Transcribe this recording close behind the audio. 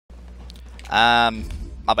My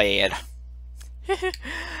bad.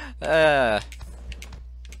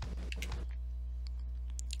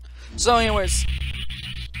 So anyways,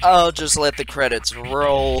 I'll just let the credits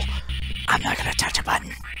roll. I'm not gonna touch a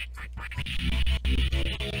button.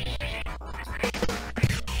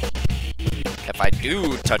 If I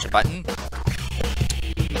do touch a button,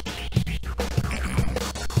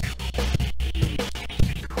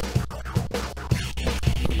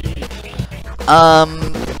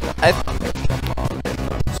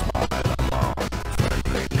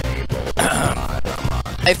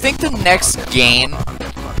 I think the next game,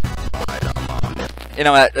 you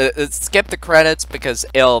know what, skip the credits because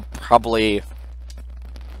it'll probably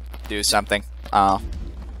do something.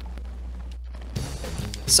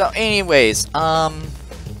 So anyways, now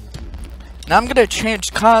I'm gonna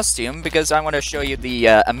change costume because I want to show you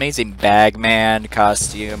the amazing Bagman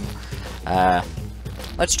costume.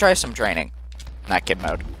 Let's try some training. Not kid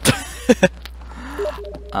mode.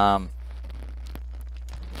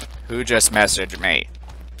 Who just messaged me?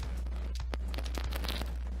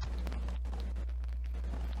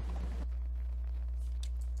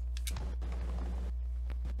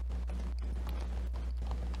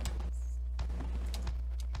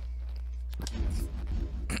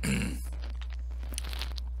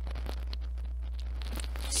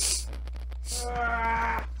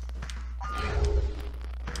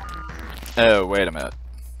 Oh, wait a minute.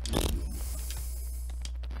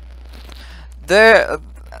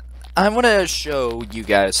 I want to show you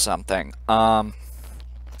guys something.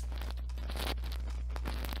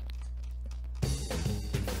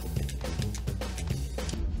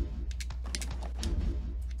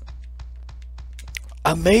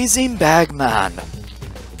 Amazing Bagman.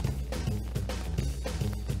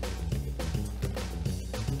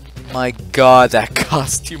 My god, that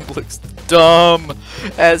costume looks dumb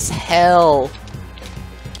as hell.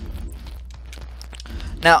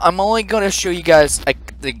 Now, I'm only going to show you guys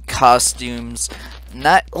like the costumes,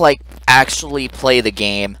 not like actually play the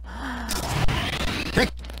game,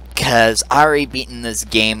 because I already beaten this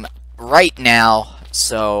game right now,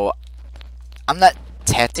 so I'm not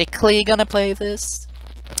technically going to play this.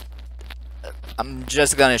 I'm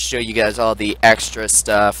just going to show you guys all the extra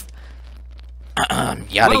stuff.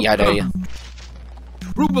 Yada yada.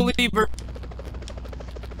 True believer.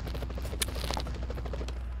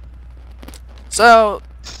 So,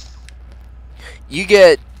 you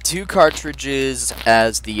get 2 cartridges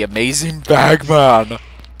as the amazing Bagman.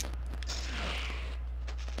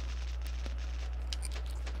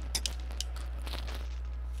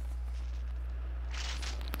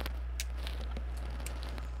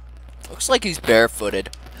 Looks like he's barefooted.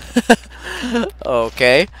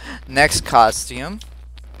 Okay, next costume.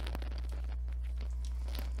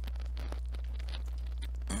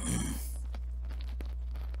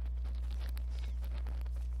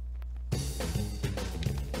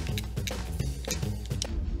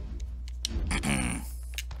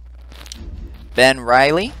 Ben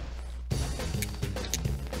Riley.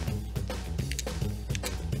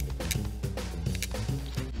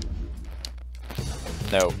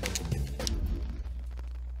 No.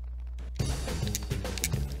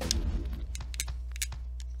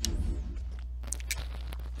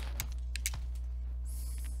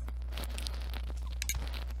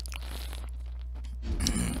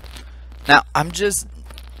 Now, I'm just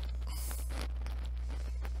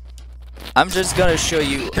gonna show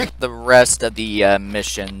you the rest of the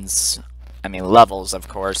missions. I mean, levels, of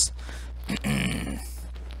course.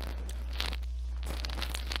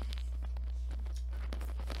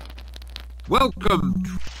 Welcome,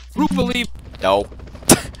 true believer. No.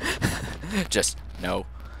 Just no.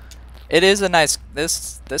 It is a nice.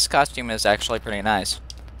 This costume is actually pretty nice.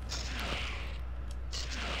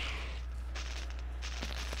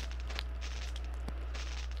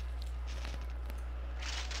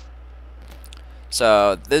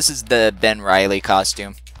 So, this is the Ben Riley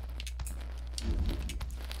costume.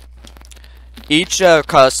 Each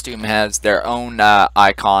costume has their own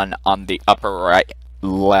icon on the upper right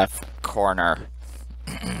left corner.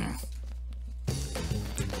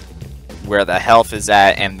 Where the health is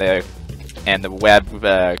at and the web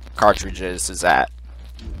cartridges is at.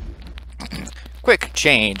 Quick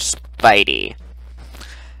change, Spidey.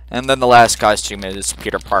 And then the last costume is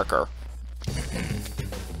Peter Parker.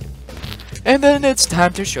 And then it's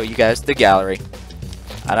time to show you guys the gallery.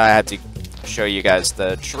 And I have to show you guys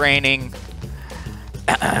the training.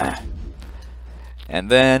 And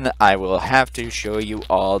then I will have to show you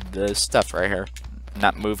all the stuff right here.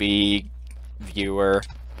 Not movie viewer.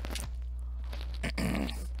 I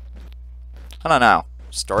don't know.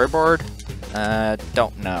 Storyboard?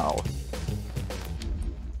 Don't know.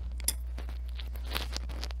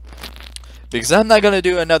 Because I'm not gonna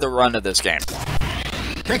do another run of this game.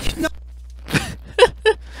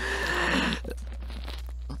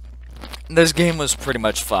 This game was pretty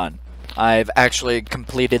much fun. I've actually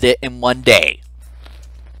completed it in one day.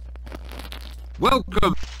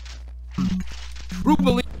 Welcome, True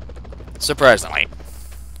Believer. Surprisingly.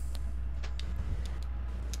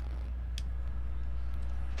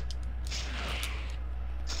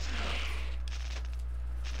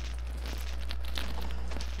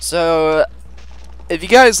 So, if you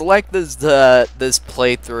guys like this this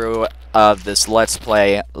playthrough of this Let's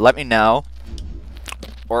Play, let me know.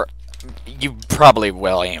 Or you probably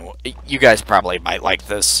will. You guys probably might like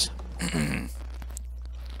this.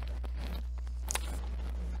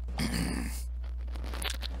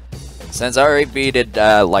 Since I already beated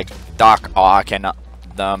like Doc Ock and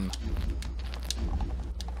them.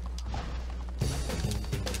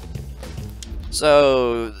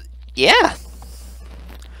 So yeah.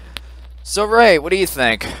 So Ray, what do you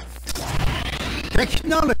think? Ray.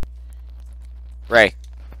 Ray.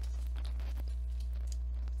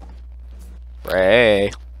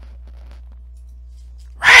 Ray.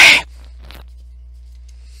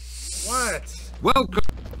 What? Welcome.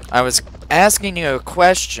 I was asking you a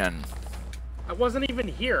question. I wasn't even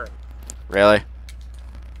here. Really?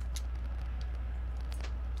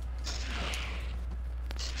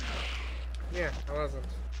 Yeah, I wasn't.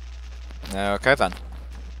 Okay then.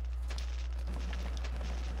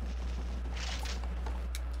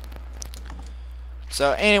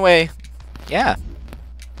 So anyway, yeah.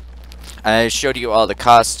 I showed you all the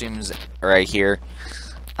costumes right here.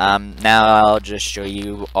 Now I'll just show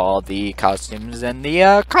you all the costumes in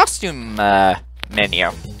the costume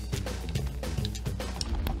menu.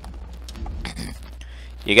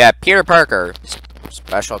 You got Peter Parker,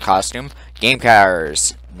 special costume, game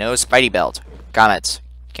cars, no Spidey belt, comments,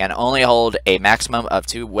 can only hold a maximum of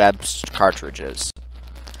 2 web cartridges.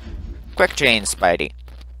 Quick change Spidey,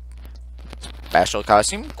 special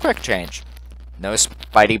costume, quick change, no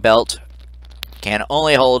Spidey belt, can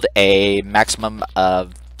only hold a maximum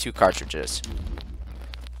of 2 cartridges.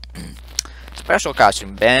 Special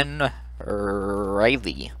costume, Ben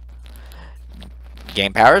Reilly,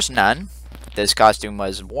 game powers, none. This costume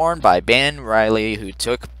was worn by Ben Reilly, who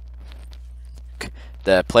took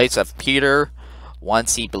the place of Peter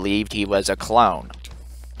once he believed he was a clone.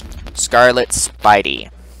 Scarlet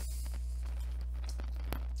Spidey.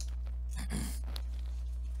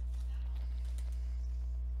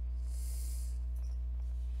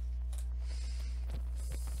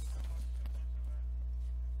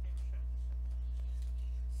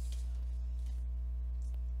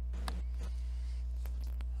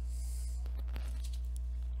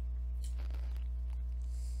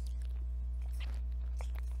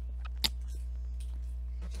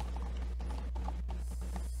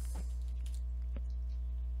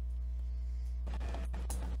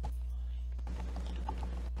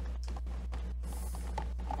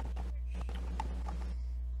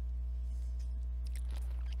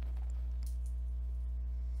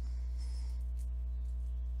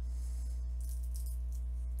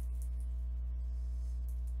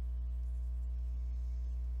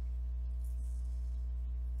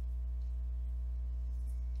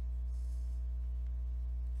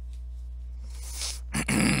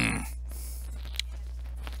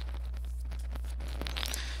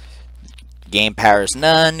 Game powers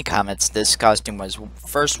none. Comments, this costume was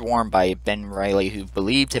first worn by Ben Reilly, who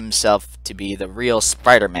believed himself to be the real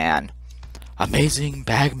Spider-Man. Amazing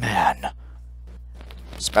Bagman.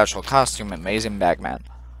 Special costume, Amazing Bagman.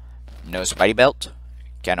 No Spidey belt.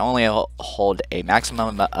 Can only hold a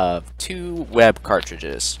maximum of 2 web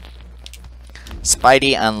cartridges.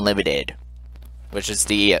 Spidey Unlimited, which is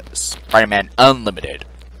the Spider-Man Unlimited.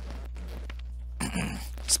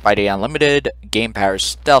 Spidey Unlimited, game powers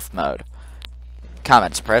stealth mode.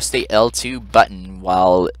 Comments, press the L2 button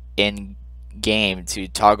while in game to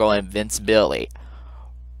toggle invincibility.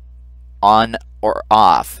 On or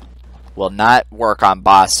off. Will not work on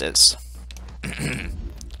bosses.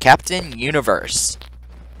 Captain Universe.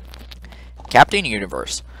 Captain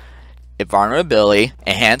Universe. Invulnerability,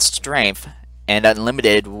 enhanced strength, and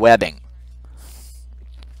unlimited webbing.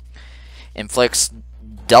 Inflicts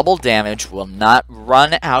double damage, will not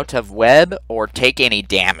run out of web or take any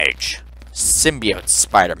damage. Symbiote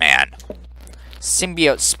Spider-Man.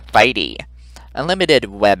 Symbiote Spidey. Unlimited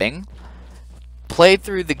webbing. Play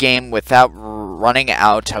through the game without running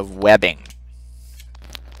out of webbing.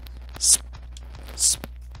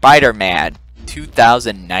 Spider-Man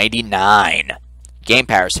 2099. Game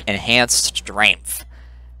powers, enhanced strength.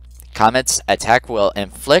 Comments, attack will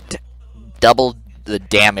inflict double the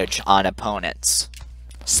damage on opponents.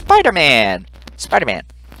 Spider-Man! Spider-Man.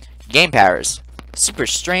 Game powers. Super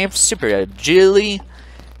strength, super agility,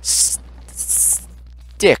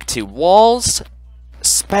 stick to walls,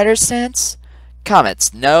 spider sense,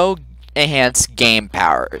 comments, no enhanced game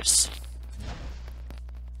powers.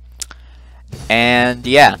 And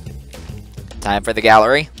yeah, time for the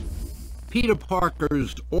gallery. Peter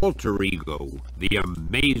Parker's alter ego, the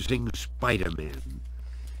Amazing Spider-Man.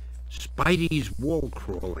 Spidey's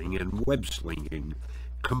wall-crawling and web-slinging,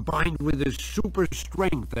 combined with his super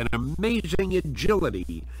strength and amazing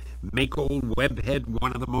agility, make old Webhead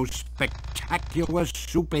one of the most spectacular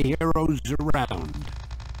superheroes around.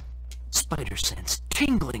 Spider sense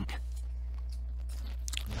tingling.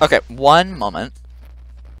 Okay, one moment.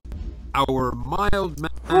 Our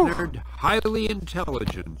mild-mannered, highly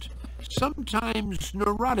intelligent, sometimes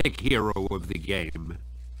neurotic hero of the game.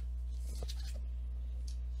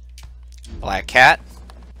 Black Cat.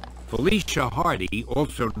 Felicia Hardy,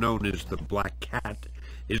 also known as the Black Cat,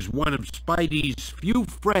 is one of Spidey's few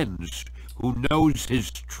friends who knows his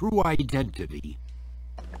true identity.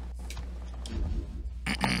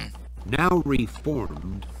 Now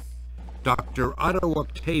reformed, Dr. Otto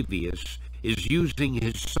Octavius is using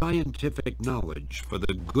his scientific knowledge for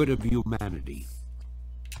the good of humanity.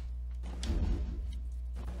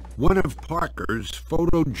 One of Parker's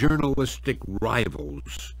photojournalistic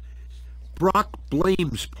rivals, Brock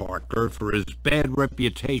blames Parker for his bad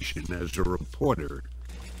reputation as a reporter.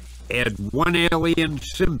 Add one alien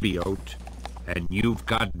symbiote, and you've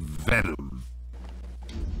got Venom.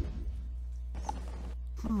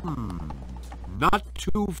 Not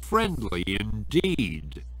too friendly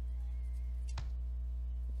indeed.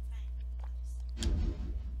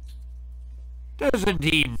 Doesn't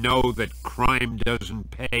he know that crime doesn't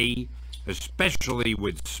pay, especially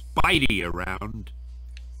with Spidey around?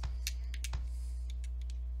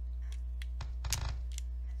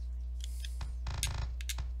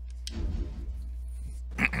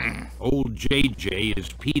 Old JJ is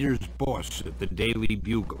Peter's boss at the Daily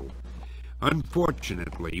Bugle.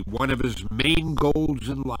 Unfortunately, one of his main goals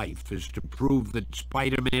in life is to prove that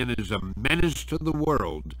Spider-Man is a menace to the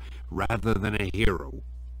world rather than a hero.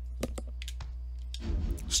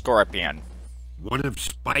 Scorpion. One of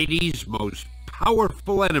Spidey's most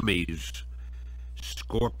powerful enemies.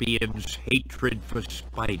 Scorpion's hatred for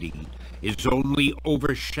Spidey is only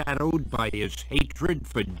overshadowed by his hatred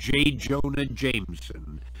for J. Jonah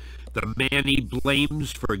Jameson, the man he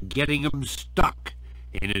blames for getting him stuck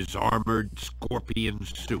in his armored scorpion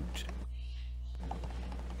suit.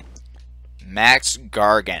 Max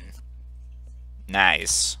Gargan.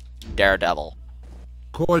 Nice. Daredevil.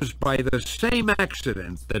 Caused by the same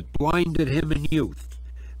accident that blinded him in youth,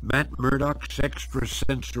 Matt Murdock's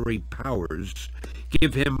extrasensory powers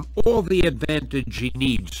give him all the advantage he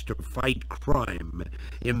needs to fight crime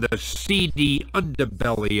in the seedy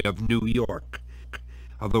underbelly of New York,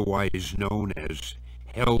 otherwise known as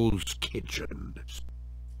Hell's Kitchen.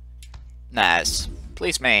 Nice.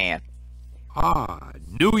 Policeman. Ah,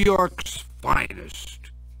 New York's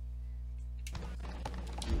finest.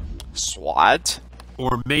 SWAT.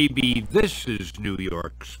 Or maybe this is New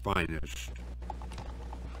York's finest.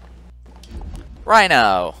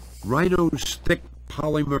 Rhino. Rhino's thick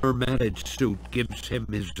polymer matted suit gives him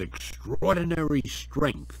his extraordinary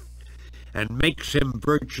strength and makes him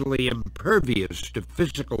virtually impervious to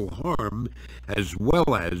physical harm as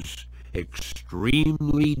well as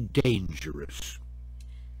extremely dangerous.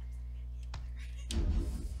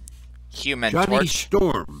 Human Johnny Torch.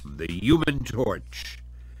 Storm, the Human Torch,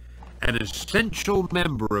 an essential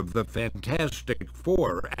member of the Fantastic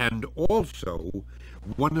Four and also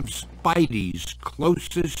one of Spidey's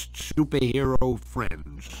closest superhero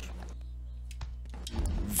friends.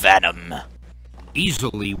 Venom.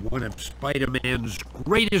 Easily one of Spider-Man's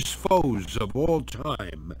greatest foes of all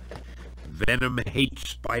time. Venom hates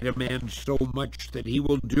Spider-Man so much that he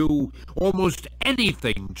will do almost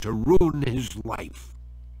anything to ruin his life.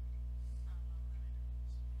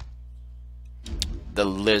 The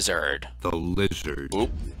Lizard. The Lizard.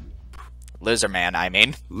 Oop. Lizardman, I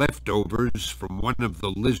mean. Leftovers from one of the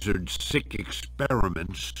Lizard's sick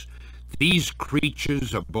experiments, these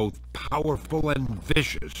creatures are both powerful and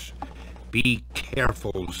vicious. Be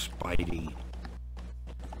careful, Spidey.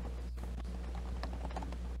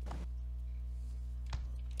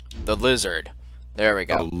 The Lizard. There we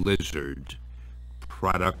The go. Lizard.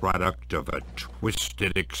 Product of a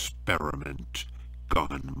twisted experiment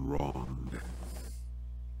gone wrong.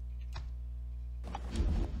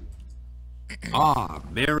 Ah,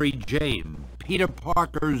 Mary Jane, Peter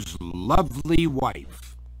Parker's lovely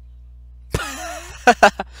wife.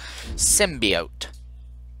 Symbiote.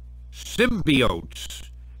 Symbiotes,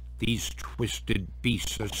 These twisted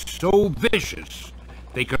beasts are so vicious,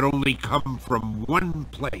 they could only come from one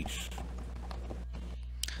place.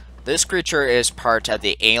 This creature is part of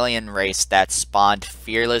the alien race that spawned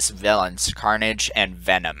fearless villains Carnage and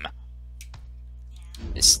Venom.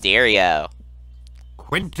 Mysterio.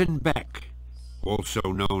 Quentin Beck,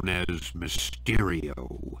 also known as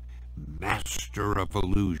Mysterio, Master of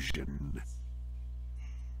Illusion.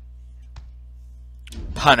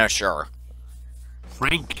 Punisher.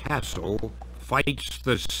 Frank Castle fights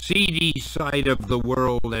the seedy side of the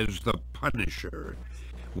world as the Punisher,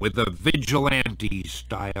 with a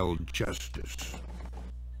vigilante-style justice.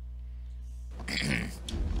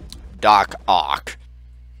 Doc Ock.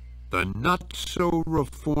 The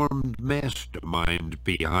not-so-reformed mastermind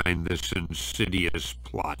behind this insidious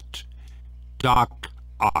plot, Doc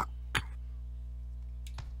Ock.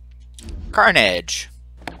 Carnage.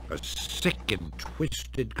 A sick and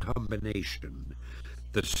twisted combination.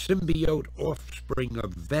 The symbiote offspring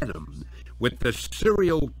of Venom with the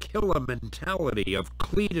serial killer mentality of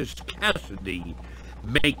Cletus Cassidy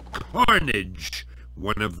make Carnage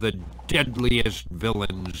one of the deadliest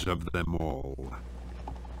villains of them all.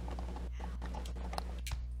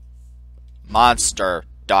 Monster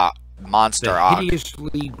Ock. The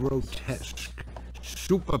hideously grotesque,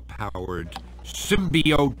 superpowered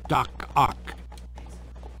symbiote Doc Ock.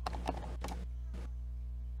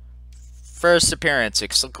 First appearance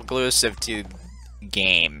exclusive to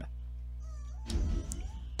game.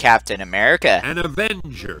 Captain America. An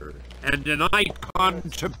Avenger and an icon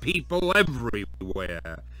to people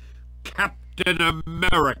everywhere. Captain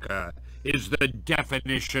America is the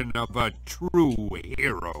definition of a true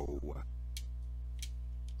hero.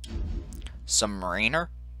 Submariner?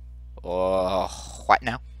 What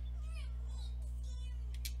now?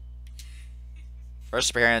 First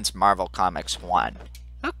appearance Marvel Comics 1.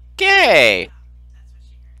 Okay!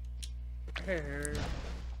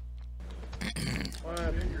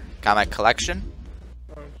 What? Comic collection?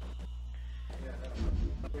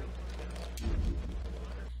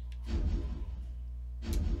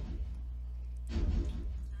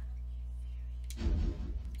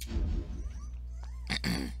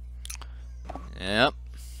 Yep.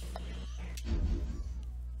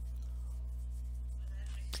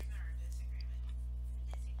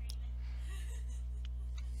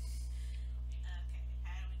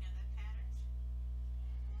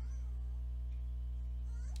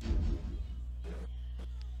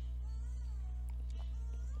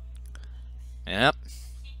 Yep.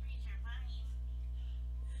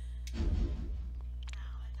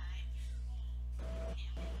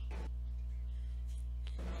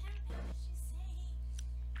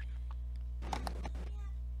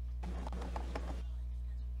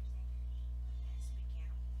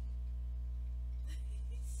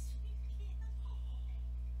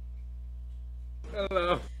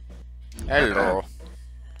 Hello. Hello.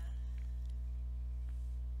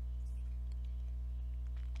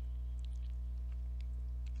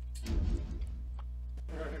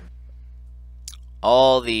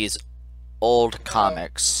 All these old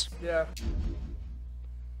comics. Yeah.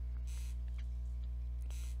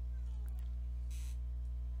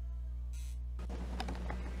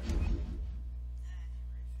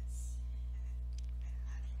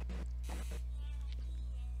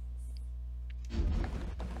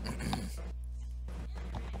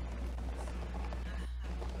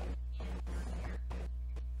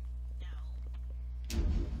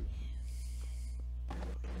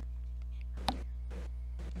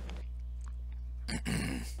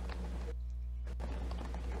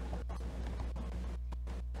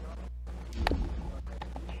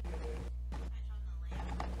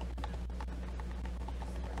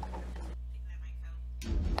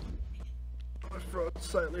 My throat's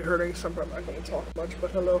slightly hurting, so I'm not going to talk much,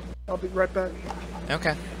 but hello. I'll be right back.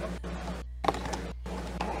 Okay.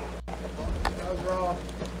 How's Raw?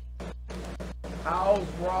 How's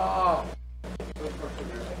Raw?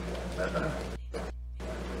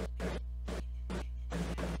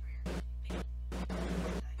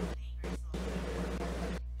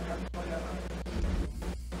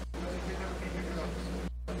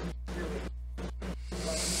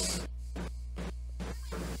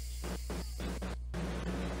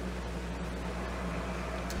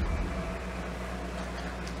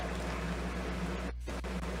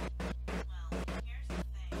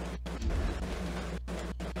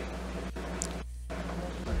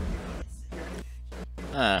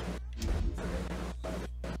 Huh.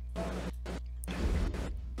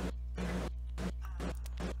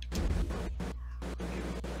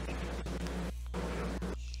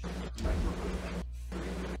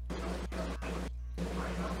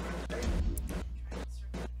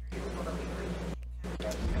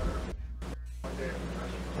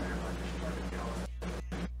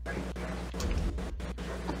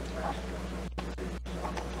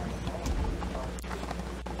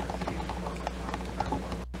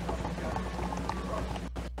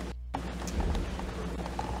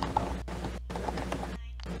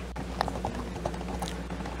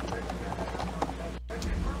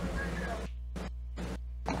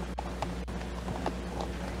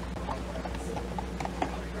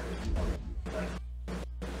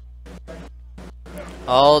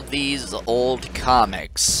 All these old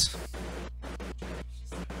comics.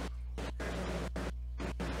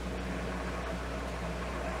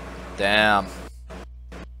 Damn.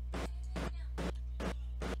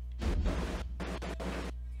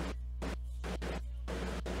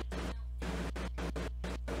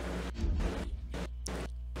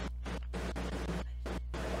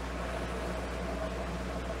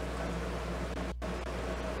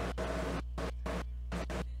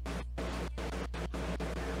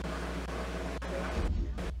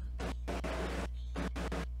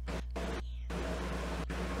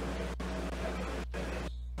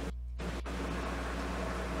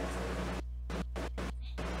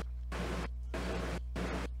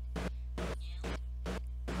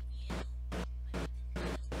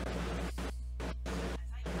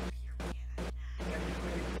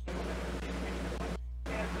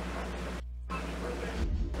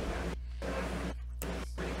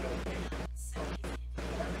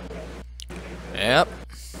 Yep.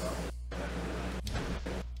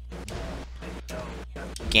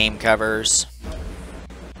 Game covers.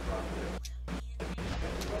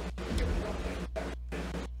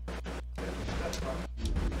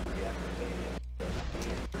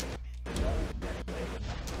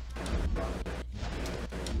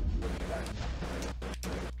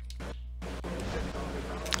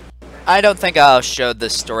 I don't think I'll show the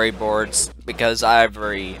storyboards because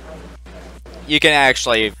you can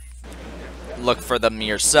actually look for them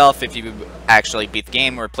yourself if you actually beat the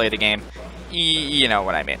game or play the game. You know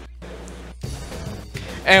what I mean.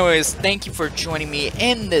 Anyways, thank you for joining me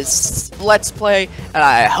in this Let's Play, and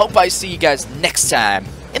I hope I see you guys next time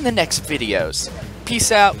in the next videos.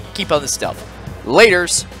 Peace out, keep on the stealth.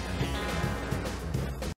 Laters!